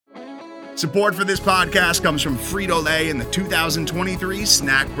Support for this podcast comes from Frito-Lay and the 2023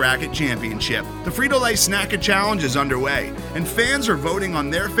 Snack Bracket Championship. The Frito-Lay Snack-It Challenge is underway, and fans are voting on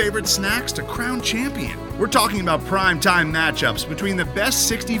their favorite snacks to crown champion. We're talking about prime-time matchups between the best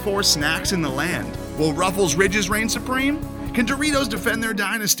 64 snacks in the land. Will Ruffles Ridges reign supreme? Can Doritos defend their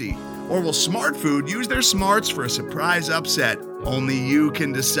dynasty? Or will Smart Food use their smarts for a surprise upset? Only you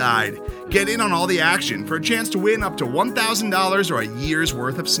can decide. Get in on all the action for a chance to win up to $1,000 or a year's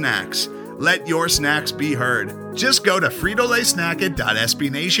worth of snacks. Let your snacks be heard. Just go to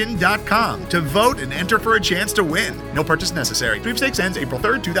fritolaysnacket.sbnation.com to vote and enter for a chance to win. No purchase necessary. Sweepstakes ends April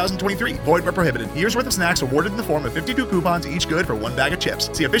 3rd, 2023. Void where prohibited. Year's worth of snacks awarded in the form of 52 coupons, each good for one bag of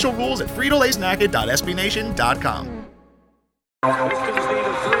chips. See official rules at fritolaysnacket.sbnation.com. Pistons need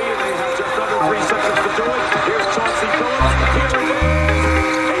a three, and they have just under 3 seconds to do it. Here's Chauncey Billups. Here it is.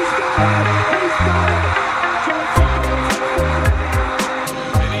 He's got it. He's got it.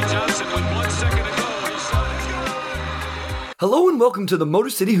 Vinny Johnson with 1 second to go. Hello and welcome to the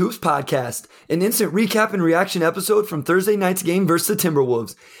Motor City Hoops podcast, an instant recap and reaction episode from Thursday night's game versus the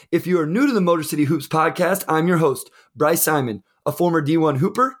Timberwolves. If you are new to the Motor City Hoops podcast, I'm your host, Bryce Simon, a former D1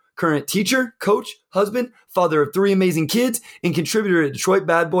 Hooper, current teacher, coach, husband, father of 3 amazing kids, and contributor to Detroit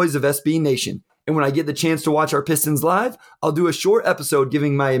Bad Boys of SB Nation. And when I get the chance to watch our Pistons live, I'll do a short episode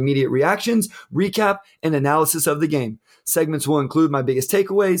giving my immediate reactions, recap, and analysis of the game. Segments will include my biggest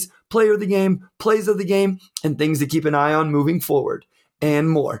takeaways, player of the game, plays of the game, and things to keep an eye on moving forward,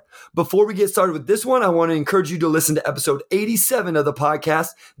 and more. Before we get started with this one, I want to encourage you to listen to episode 87 of the podcast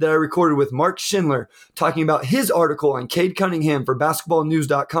that I recorded with Mark Schindler, talking about his article on Cade Cunningham for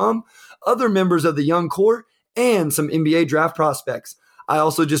basketballnews.com, other members of the young core, and some NBA draft prospects. I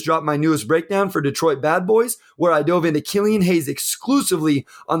also just dropped my newest breakdown for Detroit Bad Boys, where I dove into Killian Hayes exclusively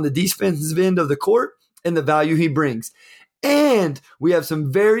on the defensive end of the court and the value he brings. And we have some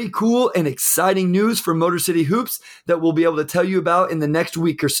very cool and exciting news for Motor City Hoops that we'll be able to tell you about in the next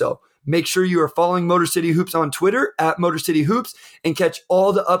week or so. Make sure you are following Motor City Hoops on Twitter at Motor City Hoops and catch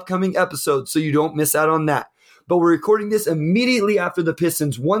all the upcoming episodes so you don't miss out on that. But we're recording this immediately after the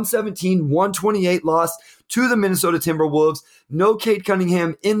Pistons' 117-128 loss to the Minnesota Timberwolves. No Cade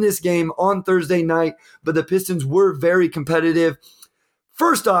Cunningham in this game on Thursday night, but the Pistons were very competitive.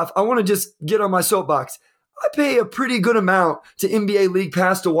 First off, I want to just get on my soapbox. I pay a pretty good amount to NBA League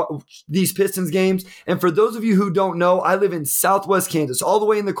Pass to watch these Pistons games. And for those of you who don't know, I live in Southwest Kansas, all the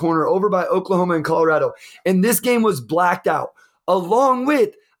way in the corner over by Oklahoma and Colorado. And this game was blacked out, along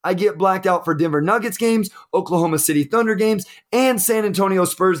with I get blacked out for Denver Nuggets games, Oklahoma City Thunder games, and San Antonio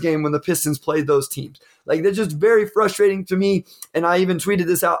Spurs game when the Pistons played those teams. Like, they're just very frustrating to me, and I even tweeted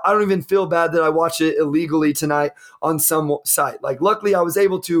this out. I don't even feel bad that I watched it illegally tonight on some site. Like, luckily I was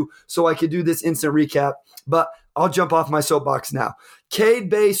able to, so I could do this instant recap, but I'll jump off my soapbox now. Cade,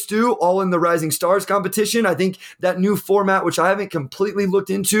 Bay, Stu, all in the Rising Stars competition. I think that new format, which I haven't completely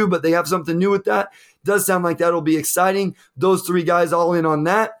looked into, but they have something new with that, does sound like that'll be exciting. Those 3 guys all in on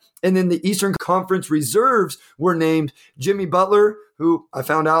that. And then the Eastern Conference reserves were named Jimmy Butler, who I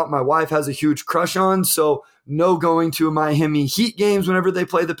found out my wife has a huge crush on, so no going to Miami Heat games whenever they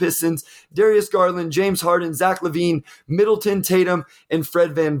play the Pistons. Darius Garland, James Harden, Zach LaVine, Middleton, Tatum, and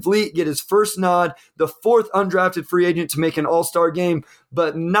Fred VanVleet get his first nod, the 4th undrafted free agent to make an all-star game,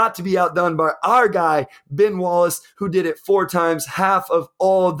 but not to be outdone by our guy, Ben Wallace, who did it 4 times, half of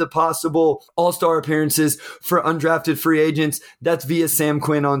all of the possible all-star appearances for undrafted free agents. That's via Sam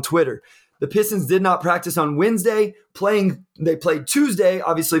Quinn on Twitter. The Pistons did not practice on Wednesday. They played Tuesday,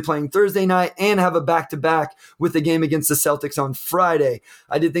 obviously playing Thursday night, and have a back-to-back with the game against the Celtics on Friday.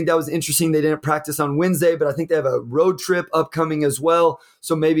 I did think that was interesting. They didn't practice on Wednesday, but I think they have a road trip upcoming as well.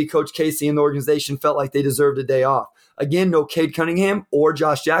 So maybe Coach Casey and the organization felt like they deserved a day off. Again, no Cade Cunningham or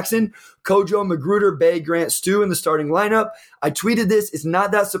Josh Jackson. Kojo, Magruder, Bay, Grant, Stu in the starting lineup. I tweeted this. It's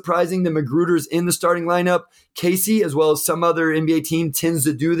not that surprising that Magruder's in the starting lineup. Casey, as well as some other NBA team, tends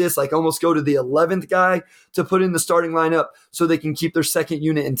to do this, like almost go to the 11th guy to put in the starting lineup so they can keep their second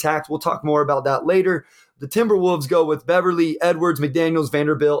unit intact. We'll talk more about that later. The Timberwolves go with Beverly, Edwards, McDaniels,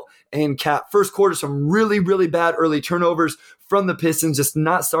 Vanderbilt, and Cat. First quarter, some really, really bad early turnovers from the Pistons. Just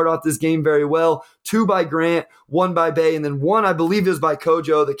not start off this game very well. 2 by Grant, 1 by Bay, and then 1, I believe, is by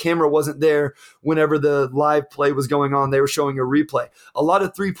Kojo. The camera wasn't there whenever the live play was going on. They were showing a replay. A lot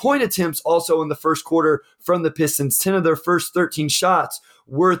of three-point attempts also in the first quarter from the Pistons. 10 of their first 13 shots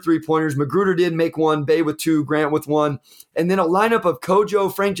were three-pointers. Magruder did make 1, Bay with 2, Grant with 1. And then a lineup of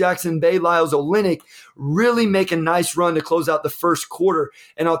Kojo, Frank Jackson, Bay, Lyles, Olynyk really make a nice run to close out the first quarter.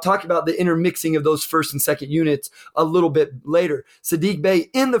 And I'll talk about the intermixing of those first and second units a little bit later. Saddiq Bey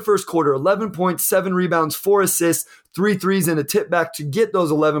in the first quarter, 11 points, 7 rebounds, 4 assists, 3 threes and a tip back to get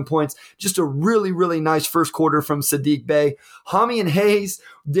those 11 points. Just a really, really nice first quarter from Saddiq Bey. Hami and Hayes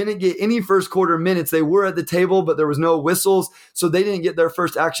didn't get any first quarter minutes. They were at the table, but there was no whistles, so they didn't get their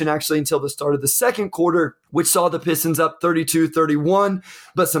first action actually until the start of the second quarter, which saw the Pistons up 32-31,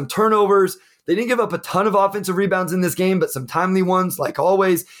 but some turnovers. They didn't give up a ton of offensive rebounds in this game, but some timely ones, like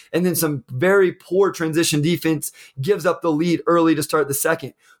always, and then some very poor transition defense gives up the lead early to start the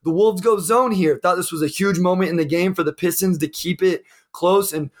second. The Wolves go zone here. Thought this was a huge moment in the game for the Pistons to keep it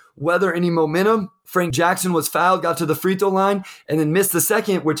close and weather any momentum. Frank Jackson was fouled, got to the free throw line, and then missed the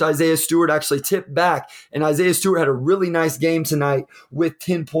second, which Isaiah Stewart actually tipped back. And Isaiah Stewart had a really nice game tonight with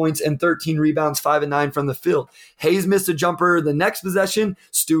 10 points and 13 rebounds, 5 and 9 from the field. Hayes missed a jumper the next possession.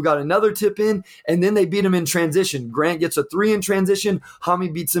 Stu got another tip in, and then they beat him in transition. Grant gets a 3 in transition.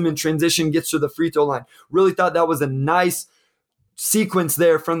 Hami beats him in transition, gets to the free throw line. Really thought that was a nice sequence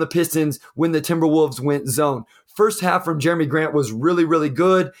there from the Pistons when the Timberwolves went zone. First half from Jeremy Grant was really, really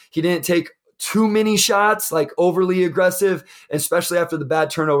good. He didn't take too many shots, like overly aggressive, especially after the bad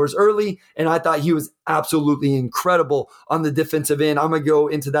turnovers early. And I thought he was absolutely incredible on the defensive end. I'm going to go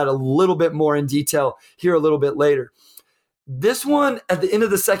into that a little bit more in detail here a little bit later. This one at the end of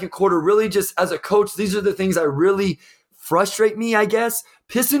the second quarter, really just as a coach, these are the things that really frustrate me, I guess.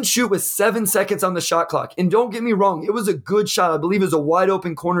 Pistons shoot with 7 seconds on the shot clock. And don't get me wrong, it was a good shot. I believe it was a wide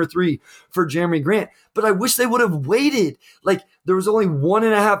open corner 3 for Jeremy Grant. But I wish they would have waited. Like, there was only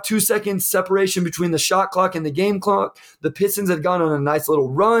 1.5, 2 seconds separation between the shot clock and the game clock. The Pistons had gone on a nice little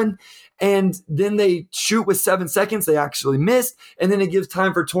run. And then they shoot with 7 seconds. They actually missed. And then it gives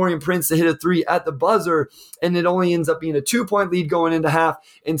time for Taurean Prince to hit a 3 at the buzzer. And it only ends up being a 2-point lead going into half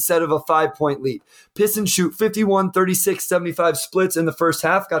instead of a 5-point lead. Pistons shoot 51, 36, 75 splits in the first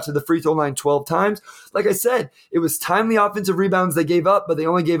half. Got to the free throw line 12 times. Like I said, it was timely offensive rebounds they gave up, but they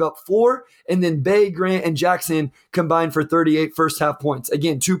only gave up 4. And then Bey, Grant, and Jackson combined for 38 first half points.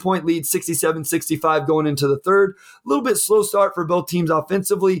 Again, 2-point lead, 67-65 going into the third. A little bit slow start for both teams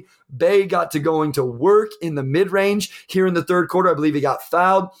offensively. Bey got to going to work in the mid-range here in the third quarter. I believe he got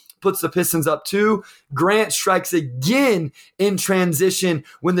fouled, puts the Pistons up 2. Grant strikes again in transition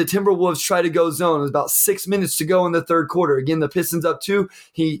when the Timberwolves try to go zone. It was about 6 minutes to go in the third quarter. Again, the Pistons up 2.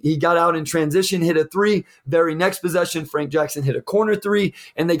 He got out in transition, hit a 3. Very next possession, Frank Jackson hit a corner 3,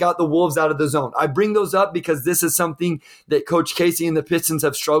 and they got the Wolves out of the zone. I bring those up because this is something that Coach Casey and the Pistons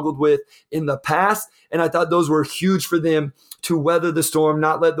have struggled with in the past, and I thought those were huge for them to weather the storm,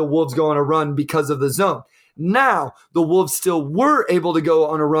 not let the Wolves go on a run because of the zone. Now, the Wolves still were able to go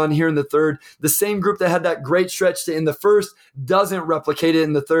on a run here in the third. The same group that had that great stretch in the first doesn't replicate it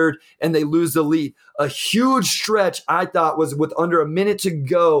in the third, and they lose the lead. A huge stretch, I thought, was with under a minute to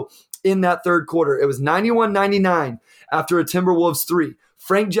go in that third quarter. It was 91-99 after a Timberwolves 3.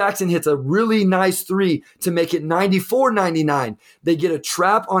 Frank Jackson hits a really nice 3 to make it 94-99. They get a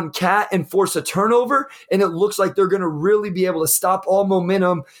trap on Cat and force a turnover, and it looks like they're going to really be able to stop all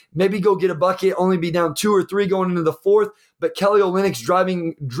momentum, maybe go get a bucket, only be down 2 or 3 going into the fourth. But Kelly Olynyk's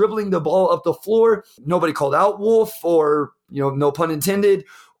dribbling the ball up the floor. Nobody called out Wolf, or, no pun intended,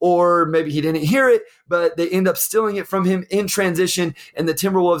 or maybe he didn't hear it, but they end up stealing it from him in transition, and the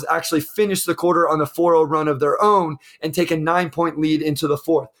Timberwolves actually finish the quarter on a 4-0 run of their own and take a 9-point lead into the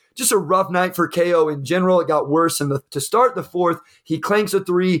fourth. Just a rough night for KO in general. It got worse. To start the fourth, he clanks a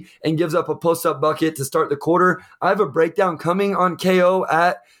 3 and gives up a post-up bucket to start the quarter. I have a breakdown coming on KO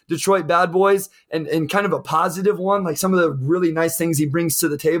at Detroit Bad Boys, and kind of a positive one, like some of the really nice things he brings to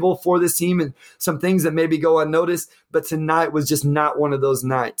the table for this team and some things that maybe go unnoticed. But tonight was just not one of those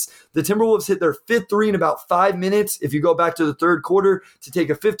nights. The Timberwolves hit their 5th 3 in about 5 minutes, if you go back to the third quarter, to take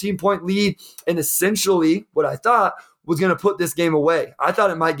a 15-point lead, and essentially what I thought was going to put this game away. I thought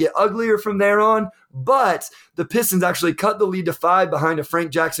it might get uglier from there on, but the Pistons actually cut the lead to 5 behind a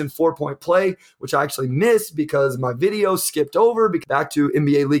Frank Jackson 4-point play, which I actually missed because my video skipped over back to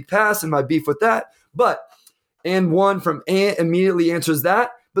NBA League Pass and my beef with that. And one from Ant immediately answers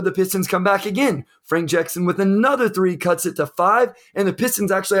that, but the Pistons come back again. Frank Jackson with another 3 cuts it to 5, and the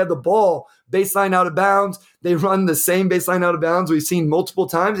Pistons actually have the ball baseline out of bounds. They run the same baseline out of bounds we've seen multiple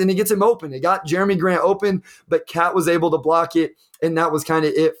times, and it gets him open. It got Jeremy Grant open, but Cat was able to block it, and that was kind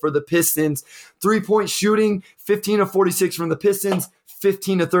of it for the Pistons. 3-point shooting, 15 of 46 from the Pistons,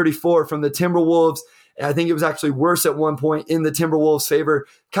 15 of 34 from the Timberwolves. And I think it was actually worse at one point in the Timberwolves' favor.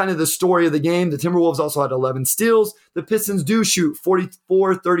 Kind of the story of the game. The Timberwolves also had 11 steals. The Pistons do shoot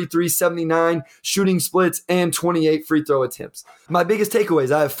 44, 33, 79 shooting splits and 28 free throw attempts. My biggest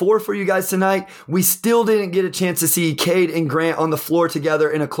takeaways, I have 4 for you guys tonight. We still didn't get a chance to see Cade and Grant on the floor together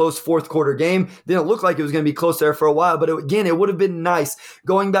in a close fourth quarter game. Didn't look like it was going to be close there for a while, but it would have been nice.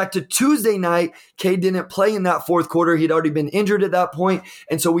 Going back to Tuesday night, Cade didn't play in that fourth quarter. He'd already been injured at that point,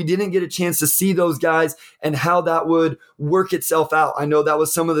 and so we didn't get a chance to see those guys and how that would work itself out. I know that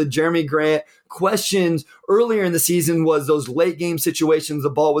was some of the Jeremy Grant questions earlier in the season, was those late game situations. The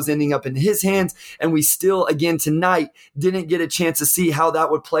ball was ending up in his hands, and we still, again, tonight didn't get a chance to see how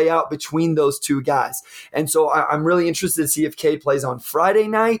that would play out between those two guys. And so I'm really interested to see if Cade plays on Friday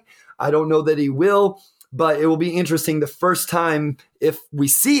night. I don't know that he will, but it will be interesting the first time if we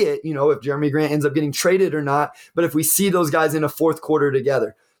see it, if Jeremy Grant ends up getting traded or not, but if we see those guys in a fourth quarter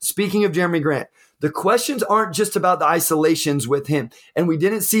together. Speaking of Jeremy Grant, the questions aren't just about the isolations with him, and we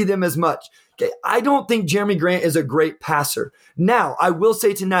didn't see them as much. Okay, I don't think Jeremy Grant is a great passer. Now, I will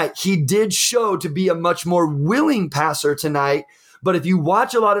say tonight, he did show to be a much more willing passer tonight, but if you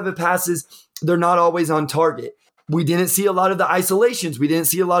watch a lot of the passes, they're not always on target. We didn't see a lot of the isolations. We didn't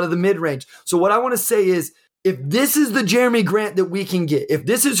see a lot of the mid-range. So what I want to say is, if this is the Jeremy Grant that we can get, if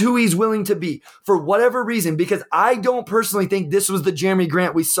this is who he's willing to be for whatever reason, because I don't personally think this was the Jeremy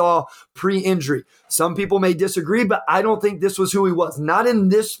Grant we saw pre-injury. Some people may disagree, but I don't think this was who he was. Not in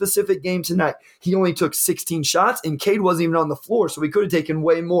this specific game tonight. He only took 16 shots, and Cade wasn't even on the floor, so he could have taken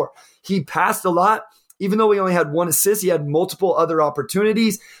way more. He passed a lot. Even though he only had 1 assist, he had multiple other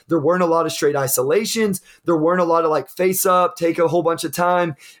opportunities. There weren't a lot of straight isolations. There weren't a lot of face up, take a whole bunch of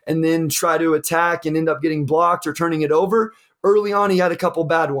time, and then try to attack and end up getting blocked or turning it over. Early on, he had a couple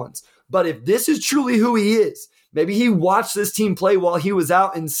bad ones. But if this is truly who he is, maybe he watched this team play while he was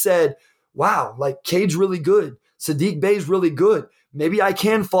out and said, wow, Cade's really good. Saddiq Bey's really good. Maybe I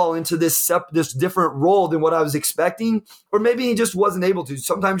can fall into this different role than what I was expecting, or maybe he just wasn't able to.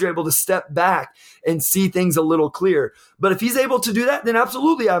 Sometimes you're able to step back and see things a little clearer. But if he's able to do that, then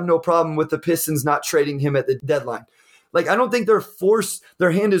absolutely I have no problem with the Pistons not trading him at the deadline. I don't think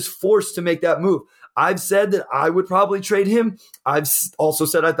their hand is forced to make that move. I've said that I would probably trade him. I've also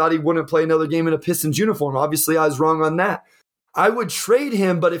said I thought he wouldn't play another game in a Pistons uniform. Obviously, I was wrong on that. I would trade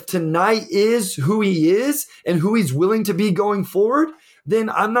him, but if tonight is who he is and who he's willing to be going forward, then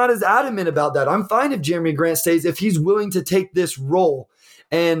I'm not as adamant about that. I'm fine if Jeremy Grant stays, if he's willing to take this role.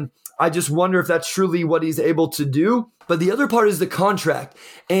 And I just wonder if that's truly what he's able to do. But the other part is the contract.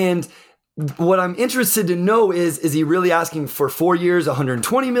 And what I'm interested to know is he really asking for 4 years,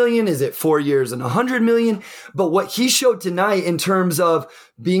 $120 million? Is it 4 years and $100 million? But what he showed tonight in terms of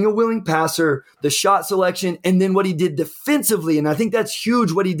being a willing passer, the shot selection, and then what he did defensively. And I think that's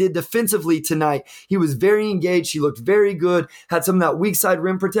huge what he did defensively tonight. He was very engaged. He looked very good, had some of that weak side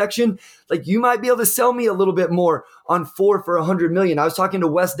rim protection. You might be able to sell me a little bit more on 4 for $100 million. I was talking to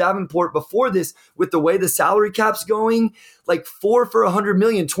Wes Davenport before this with the way the salary cap's going, 4 for $100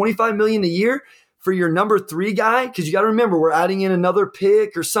 million, $25 million a year for your number 3 guy. Because you got to remember, we're adding in another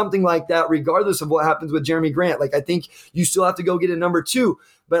pick or something like that, regardless of what happens with Jeremy Grant. I think you still have to go get a number 2.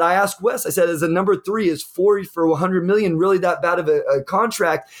 But I asked Wes, I said, as a number 3, is 4 for $100 million really that bad of a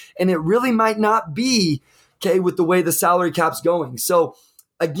contract? And it really might not be, with the way the salary cap's going. So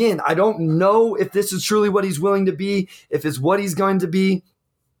again, I don't know if this is truly what he's willing to be, if it's what he's going to be.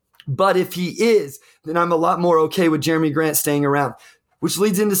 But if he is, then I'm a lot more okay with Jeremy Grant staying around. Which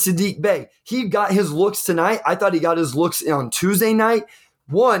leads into Saddiq Bey. He got his looks tonight. I thought he got his looks on Tuesday night.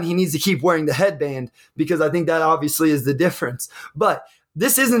 One, he needs to keep wearing the headband because I think that obviously is the difference. But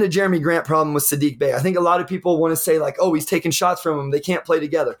this isn't a Jeremy Grant problem with Saddiq Bey. I think a lot of people want to say he's taking shots from him. They can't play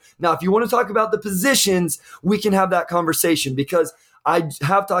together. Now, if you want to talk about the positions, we can have that conversation because I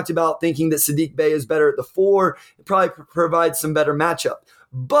have talked about thinking that Saddiq Bey is better at the 4. It probably provides some better matchup.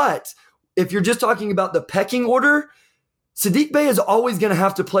 But if you're just talking about the pecking order, Saddiq Bey is always going to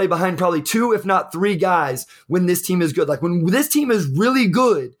have to play behind probably 2, if not 3 guys when this team is good. When this team is really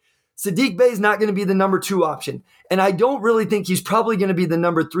good, Saddiq Bey is not going to be the number 2 option. And I don't really think he's probably going to be the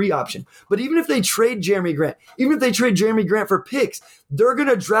number 3 option. But even if they trade Jeremy Grant, for picks, they're going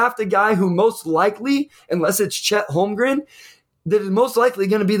to draft a guy who most likely, unless it's Chet Holmgren, that is most likely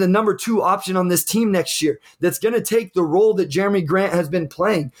going to be the number 2 option on this team next year. That's going to take the role that Jeremy Grant has been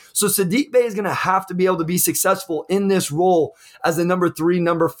playing. So Saddiq Bey is going to have to be able to be successful in this role as the number 3,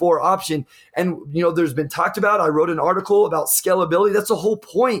 number 4 option. And, there's been talked about, I wrote an article about scalability. That's the whole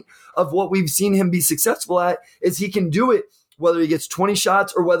point of what we've seen him be successful at, is he can do it whether he gets 20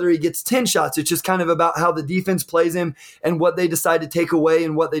 shots or whether he gets 10 shots. It's just kind of about how the defense plays him and what they decide to take away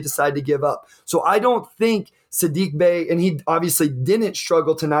and what they decide to give up. So I don't think Saddiq Bey, and he obviously didn't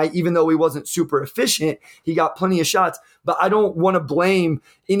struggle tonight, even though he wasn't super efficient. He got plenty of shots, but I don't want to blame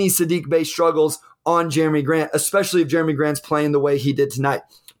any Saddiq Bey struggles on Jeremy Grant, especially if Jeremy Grant's playing the way he did tonight.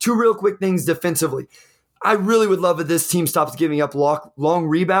 Two real quick things defensively. I really would love if this team stops giving up long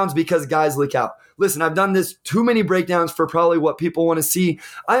rebounds because guys leak out. Listen, I've done this too many breakdowns for probably what people want to see.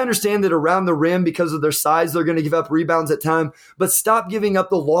 I understand that around the rim, because of their size, they're going to give up rebounds at time, but stop giving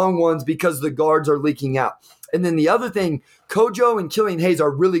up the long ones because the guards are leaking out. And then the other thing, Kojo and Killian Hayes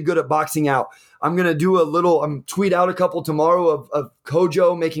are really good at boxing out. I'm going to do tweet out a couple tomorrow of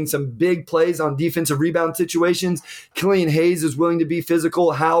Kojo making some big plays on defensive rebound situations. Killian Hayes is willing to be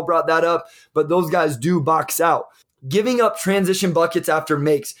physical. Hal brought that up, but those guys do box out. Giving up transition buckets after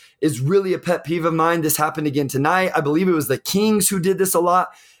makes is really a pet peeve of mine. This happened again tonight. I believe it was the Kings who did this a lot.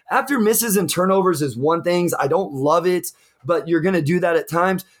 After misses and turnovers is one thing. I don't love it, but you're going to do that at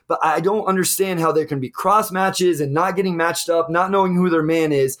times. But I don't understand how there can be cross matches and not getting matched up, not knowing who their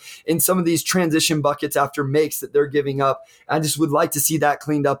man is in some of these transition buckets after makes that they're giving up. I just would like to see that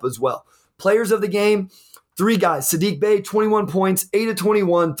cleaned up as well. Players of the game, 3 guys. Saddiq Bey, 21 points, 8 of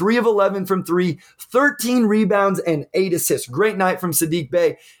 21, 3 of 11 from 3, 13 rebounds, and 8 assists. Great night from Saddiq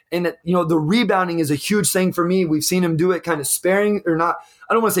Bey. And, the rebounding is a huge thing for me. We've seen him do it kind of sparing, or not,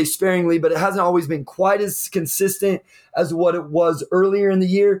 I don't want to say sparingly, but it hasn't always been quite as consistent as what it was earlier in the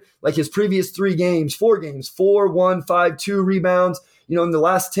year. Like his previous 4 games, 4, 1, 5, 2 rebounds. In the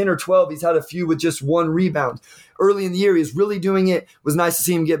last 10 or 12, he's had a few with just 1 rebound. Early in the year, he's really doing it. It was nice to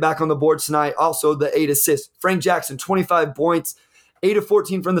see him get back on the board tonight. Also, the 8 assists. Frank Jackson, 25 points, 8 of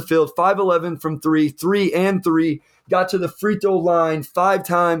 14 from the field, 5-11 from 3, 3 and 3. Got to the free throw line 5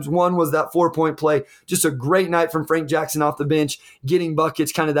 times. 1 was that 4-point play. Just a great night from Frank Jackson off the bench, getting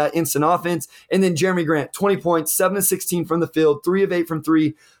buckets, kind of that instant offense. And then Jeremy Grant, 20 points, 7 of 16 from the field, 3 of 8 from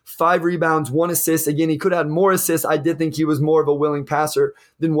 3, 5 rebounds, 1 assist. Again, he could have had more assists. I did think he was more of a willing passer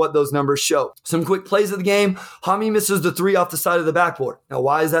than what those numbers show. Some quick plays of the game. Hami misses the 3 off the side of the backboard. Now,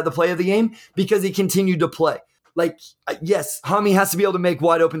 why is that the play of the game? Because he continued to play. Yes, Hami has to be able to make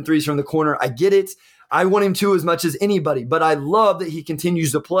wide open threes from the corner. I get it. I want him to as much as anybody, but I love that he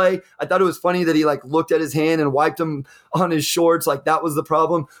continues to play. I thought it was funny that he looked at his hand and wiped him on his shorts. That was the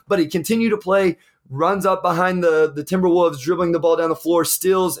problem, but he continued to play, runs up behind the Timberwolves, dribbling the ball down the floor,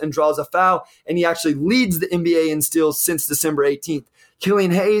 steals and draws a foul. And he actually leads the NBA in steals since December 18th.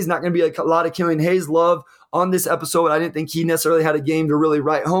 Killian Hayes, not going to be a lot of Killian Hayes love on this episode. I didn't think he necessarily had a game to really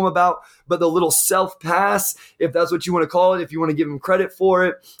write home about, but the little self-pass, if that's what you want to call it, if you want to give him credit for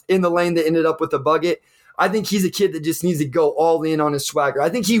it, in the lane that ended up with the bucket, I think he's a kid that just needs to go all in on his swagger. I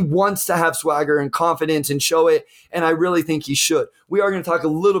think he wants to have swagger and confidence and show it, and I really think he should. We are going to talk a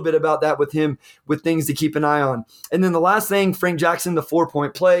little bit about that with him, with things to keep an eye on. And then the last thing, Frank Jackson, the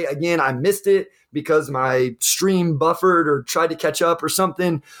 4-point play. Again, I missed it because my stream buffered or tried to catch up or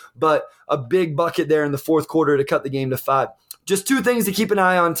something, but a big bucket there in the fourth quarter to cut the game to 5. Just 2 things to keep an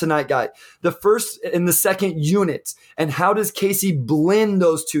eye on tonight, guys. The first and the second units, and how does Casey blend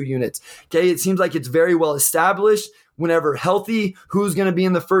those 2 units? Okay, it seems like it's very well established. Whenever healthy, who's going to be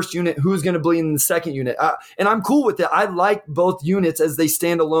in the first unit, who's going to be in the second unit. And I'm cool with it. I like both units as they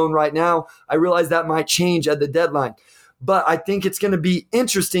stand alone right now. I realize that might change at the deadline, but I think it's going to be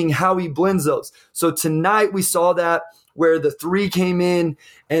interesting how he blends those. So tonight we saw that where the 3 came in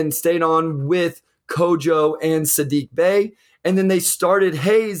and stayed on with Kojo and Saddiq Bey. And then they started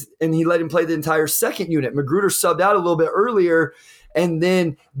Hayes, and he let him play the entire second unit. Magruder subbed out a little bit earlier, and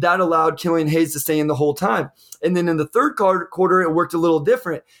then that allowed Killian Hayes to stay in the whole time. And then in the third quarter, it worked a little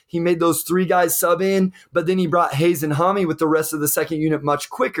different. He made those 3 guys sub in, but then he brought Hayes and Hami with the rest of the second unit much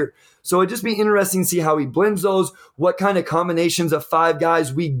quicker. So it'd just be interesting to see how he blends those, what kind of combinations of 5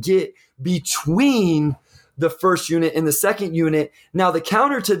 guys we get between the first unit and the second unit. Now, the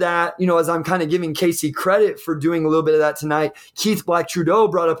counter to that, as I'm kind of giving Casey credit for doing a little bit of that tonight, Keith Black-Trudeau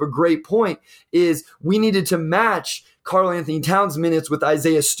brought up a great point, is we needed to match Karl Anthony Towns' minutes with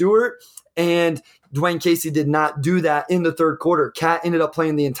Isaiah Stewart, and Dwayne Casey did not do that in the third quarter. Cat ended up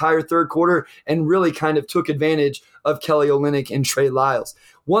playing the entire third quarter and really kind of took advantage of Kelly Olynyk and Trey Lyles.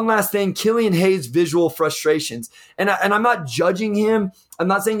 One last thing, Killian Hayes' visual frustrations. And I'm not judging him. I'm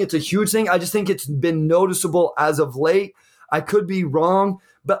not saying it's a huge thing. I just think it's been noticeable as of late. I could be wrong,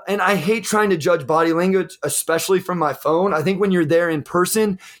 and I hate trying to judge body language, especially from my phone. I think when you're there in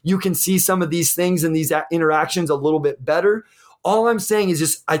person, you can see some of these things and these interactions a little bit better. All I'm saying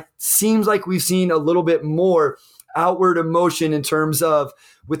is it seems like we've seen a little bit more outward emotion in terms of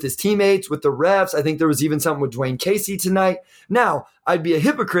with his teammates, with the refs. I think there was even something with Dwayne Casey tonight. Now, I'd be a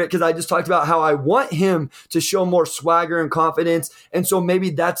hypocrite because I just talked about how I want him to show more swagger and confidence. And so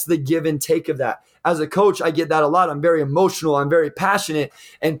maybe that's the give and take of that. As a coach, I get that a lot. I'm very emotional. I'm very passionate,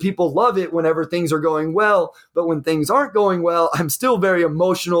 and people love it whenever things are going well. But when things aren't going well, I'm still very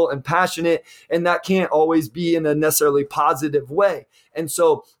emotional and passionate, and that can't always be in a necessarily positive way. And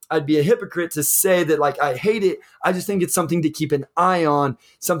so I'd be a hypocrite to say that like I hate it. I just think it's something to keep an eye on,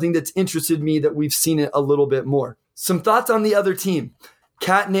 something that's interested me that we've seen it a little bit more. Some thoughts on the other team.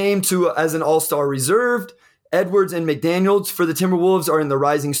 Cat named as an all-star reserved. Edwards and McDaniels for the Timberwolves are in the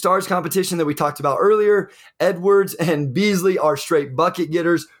Rising Stars competition that we talked about earlier. Edwards and Beasley are straight bucket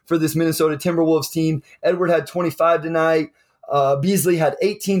getters for this Minnesota Timberwolves team. Edward had 25 tonight. Beasley had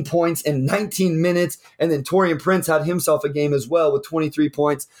 18 points in 19 minutes. And then Taurean Prince had himself a game as well with 23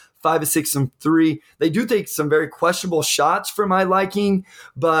 points, 5 of 6 from 3. They do take some very questionable shots for my liking,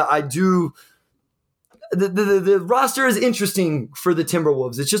 but I do... The roster is interesting for the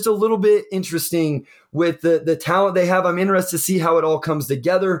Timberwolves. It's just a little bit interesting with the talent they have. I'm interested to see how it all comes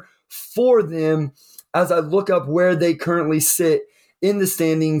together for them as I look up where they currently sit in the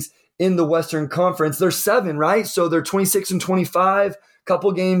standings in the Western Conference. They're 7, right? So they're 26 and 25,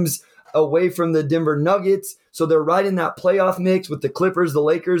 couple games away from the Denver Nuggets. So they're right in that playoff mix with the Clippers, the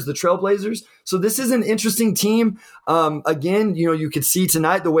Lakers, the Trailblazers. So this is an interesting team. Again, you could see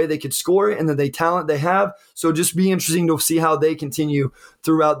tonight the way they could score and the talent they have. So just be interesting to see how they continue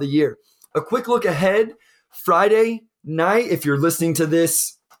throughout the year. A quick look ahead. Friday night, if you're listening to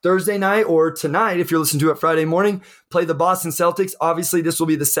this Thursday night, or tonight, if you're listening to it Friday morning, play the Boston Celtics. Obviously, this will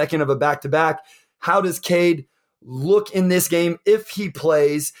be the second of a back-to-back. How does Cade look in this game if he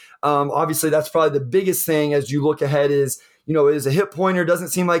plays? Obviously, that's probably the biggest thing as you look ahead is, it is a hip pointer. Doesn't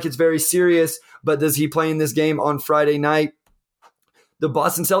seem like it's very serious, but does he play in this game on Friday night? The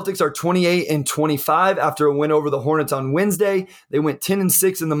Boston Celtics are 28 and 25 after a win over the Hornets on Wednesday. They went 10 and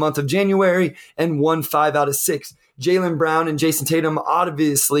 6 in the month of January and won 5 out of 6. Jaylen Brown and Jason Tatum,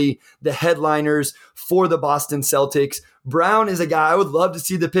 obviously the headliners for the Boston Celtics. Brown is a guy I would love to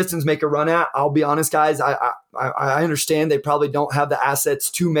see the Pistons make a run at. I'll be honest, guys. I understand they probably don't have the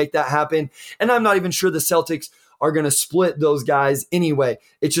assets to make that happen. And I'm not even sure the Celtics are going to split those guys anyway.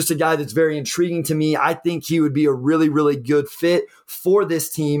 It's just a guy that's very intriguing to me. I think he would be a really, really good fit for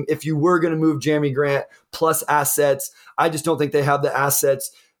this team if you were going to move Jeremy Grant plus assets. I just don't think they have the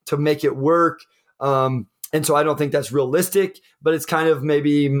assets to make it work. And so I don't think that's realistic, but it's kind of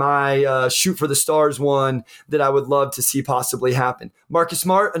maybe my shoot for the stars one that I would love to see possibly happen. Marcus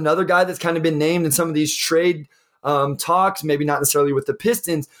Smart, another guy that's kind of been named in some of these trade talks, maybe not necessarily with the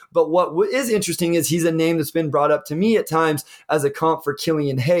Pistons, but what is interesting is he's a name that's been brought up to me at times as a comp for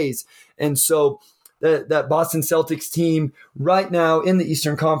Killian Hayes. And so that Boston Celtics team right now in the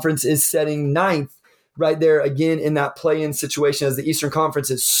Eastern Conference is setting 9th right there again in that play-in situation as the Eastern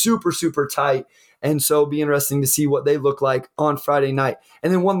Conference is super, super tight. And so it'll be interesting to see what they look like on Friday night.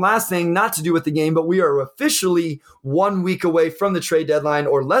 And then one last thing, not to do with the game, but we are officially 1 week away from the trade deadline,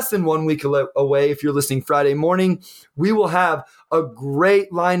 or less than 1 week away if you're listening Friday morning. We will have a great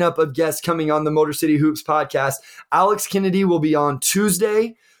lineup of guests coming on the Motor City Hoops podcast. Alex Kennedy will be on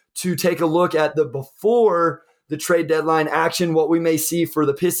Tuesday to take a look at the before the trade deadline action, what we may see for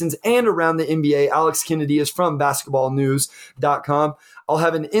the Pistons and around the NBA. Alex Kennedy is from basketballnews.com. I'll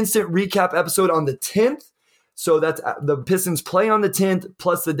have an instant recap episode on the 10th. So that's the Pistons play on the 10th,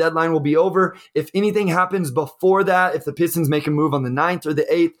 plus the deadline will be over. If anything happens before that, if the Pistons make a move on the 9th or the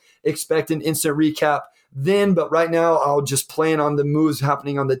 8th, expect an instant recap then. But right now, I'll just plan on the moves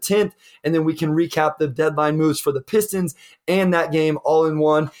happening on the 10th, and then we can recap the deadline moves for the Pistons and that game all in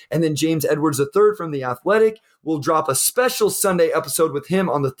one. And then James Edwards III from The Athletic will drop a special Sunday episode with him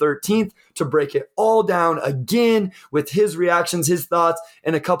on the 13th to break it all down again with his reactions, his thoughts,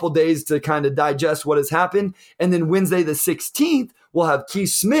 and a couple days to kind of digest what has happened. And then Wednesday the 16th, we'll have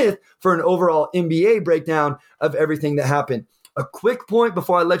Keith Smith for an overall NBA breakdown of everything that happened. A quick point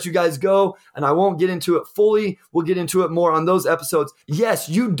before I let you guys go, and I won't get into it fully. We'll get into it more on those episodes. Yes,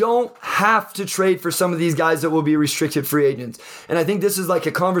 you don't have to trade for some of these guys that will be restricted free agents. And I think this is like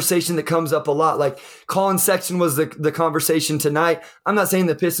a conversation that comes up a lot. Like Colin Sexton was the conversation tonight. I'm not saying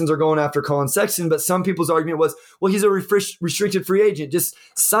the Pistons are going after Colin Sexton, but some people's argument was, well, he's a restricted free agent. Just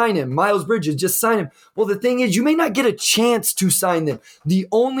sign him. Miles Bridges, just sign him. Well, the thing is, you may not get a chance to sign them. The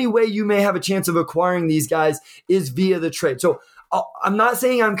only way you may have a chance of acquiring these guys is via the trade. So I'm not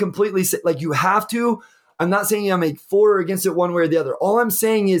saying I'm completely like you have to. I'm not saying I'm for or against it one way or the other. All I'm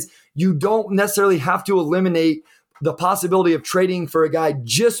saying is you don't necessarily have to eliminate the possibility of trading for a guy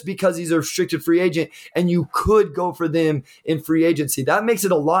just because he's a restricted free agent and you could go for them in free agency. That makes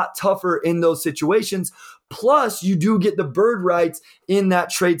it a lot tougher in those situations. Plus, you do get the bird rights in that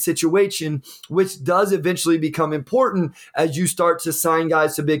trade situation, which does eventually become important as you start to sign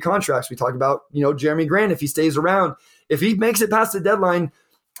guys to big contracts. We talked about, Jeremy Grant, if he stays around, if he makes it past the deadline,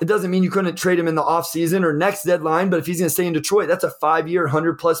 it doesn't mean you couldn't trade him in the offseason or next deadline, but if he's going to stay in Detroit, that's a 5-year,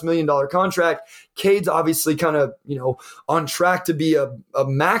 $100+ million contract. Cade's obviously kind of, on track to be a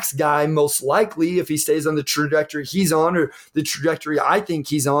max guy, most likely, if he stays on the trajectory he's on or the trajectory I think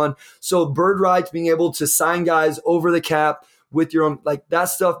he's on. So bird rights, being able to sign guys over the cap with your own, that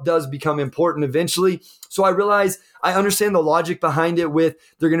stuff does become important eventually. So I understand the logic behind it with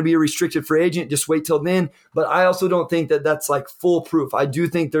they're going to be a restricted free agent, just wait till then. But I also don't think that that's foolproof. I do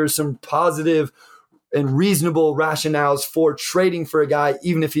think there's some positive and reasonable rationales for trading for a guy,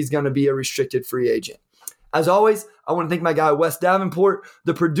 even if he's going to be a restricted free agent. As always, I want to thank my guy, Wes Davenport,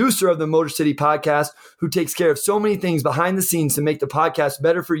 the producer of the Motor City podcast, who takes care of so many things behind the scenes to make the podcast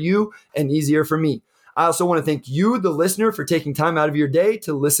better for you and easier for me. I also want to thank you, the listener, for taking time out of your day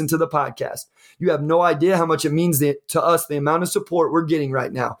to listen to the podcast. You have no idea how much it means to us, the amount of support we're getting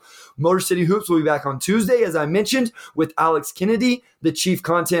right now. Motor City Hoops will be back on Tuesday, as I mentioned, with Alex Kennedy, the Chief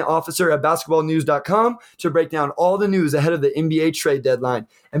Content Officer at basketballnews.com, to break down all the news ahead of the NBA trade deadline.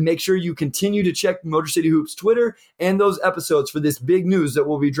 And make sure you continue to check Motor City Hoops Twitter and those episodes for this big news that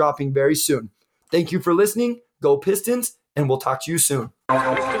will be dropping very soon. Thank you for listening. Go Pistons, and we'll talk to you soon.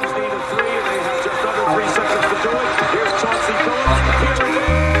 Pistons need a three, and they have just under 3 seconds.